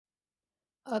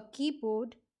A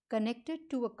keyboard connected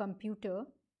to a computer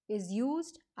is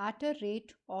used at a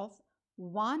rate of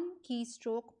 1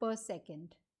 keystroke per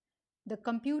second. The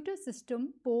computer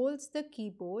system polls the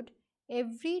keyboard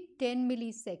every 10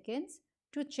 milliseconds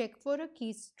to check for a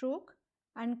keystroke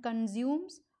and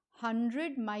consumes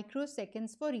 100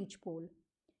 microseconds for each poll.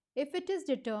 If it is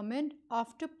determined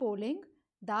after polling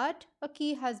that a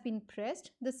key has been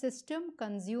pressed, the system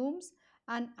consumes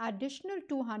an additional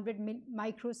 200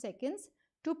 microseconds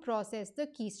to process the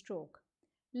keystroke.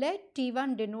 Let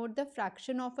T1 denote the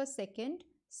fraction of a second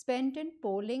spent in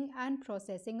polling and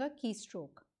processing a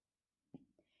keystroke.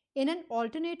 In an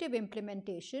alternative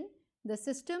implementation, the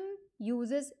system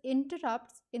uses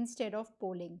interrupts instead of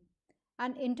polling.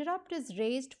 An interrupt is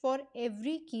raised for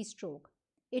every keystroke.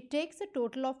 It takes a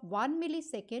total of 1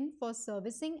 millisecond for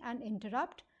servicing an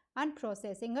interrupt and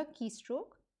processing a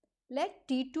keystroke. Let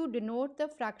T2 denote the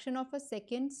fraction of a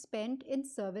second spent in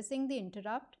servicing the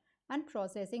interrupt and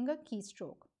processing a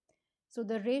keystroke. So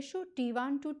the ratio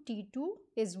T1 to T2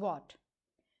 is what?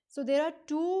 So there are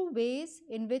two ways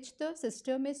in which the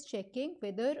system is checking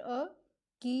whether a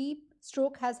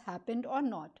keystroke has happened or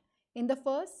not. In the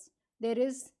first, there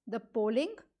is the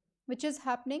polling which is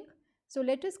happening. So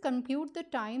let us compute the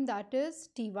time, that is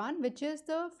T1, which is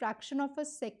the fraction of a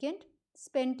second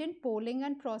spent in polling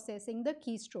and processing the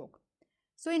keystroke.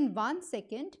 So in 1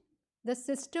 second, the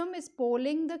system is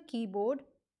polling the keyboard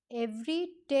every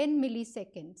 10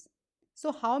 milliseconds.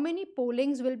 So how many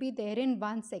pollings will be there in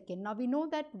 1 second? Now we know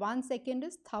that 1 second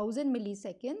is 1000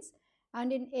 milliseconds,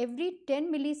 and in every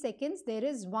 10 milliseconds there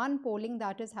is one polling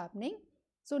that is happening.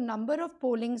 So number of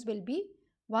pollings will be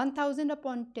 1000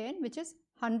 upon 10, which is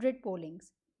 100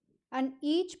 pollings. And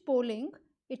each polling,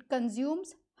 it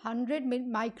consumes 100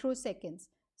 microseconds.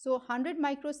 So 100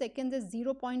 microseconds is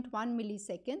 0.1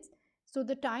 milliseconds. So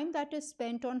the time that is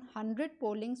spent on 100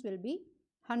 pollings will be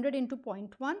 100 into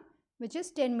 0.1, which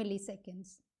is 10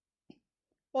 milliseconds.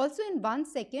 Also in 1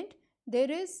 second,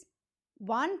 there is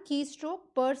one keystroke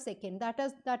per second.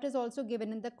 That is also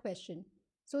given in the question.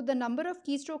 So the number of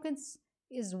keystrokes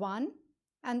is 1,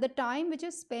 and the time which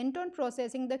is spent on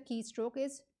processing the keystroke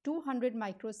is 200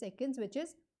 microseconds, which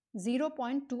is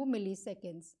 0.2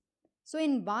 milliseconds. So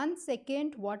in 1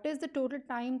 second, what is the total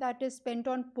time that is spent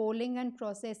on polling and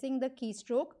processing the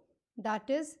keystroke? That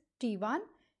is T1.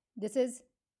 This is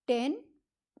 10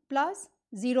 plus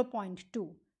 0.2,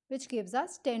 which gives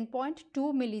us 10.2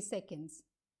 milliseconds.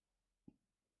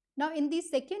 Now in the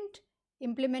second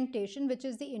implementation, which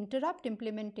is the interrupt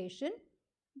implementation,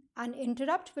 an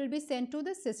interrupt will be sent to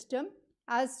the system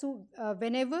as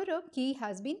whenever a key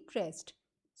has been pressed.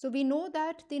 So we know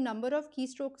that the number of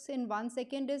keystrokes in 1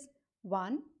 second is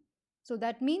 1. So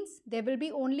that means there will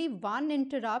be only one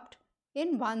interrupt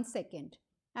in 1 second.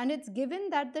 And it's given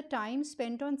that the time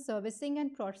spent on servicing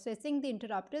and processing the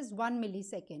interrupt is 1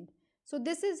 millisecond. So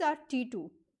this is our T2.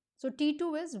 So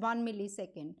T2 is 1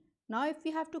 millisecond. Now if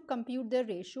we have to compute the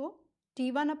ratio,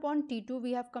 T1 upon T2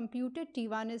 we have computed.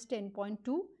 T1 is 10.2.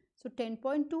 So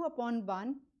 10.2 upon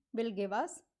 1 will give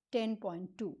us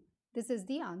 10.2. This is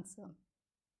the answer.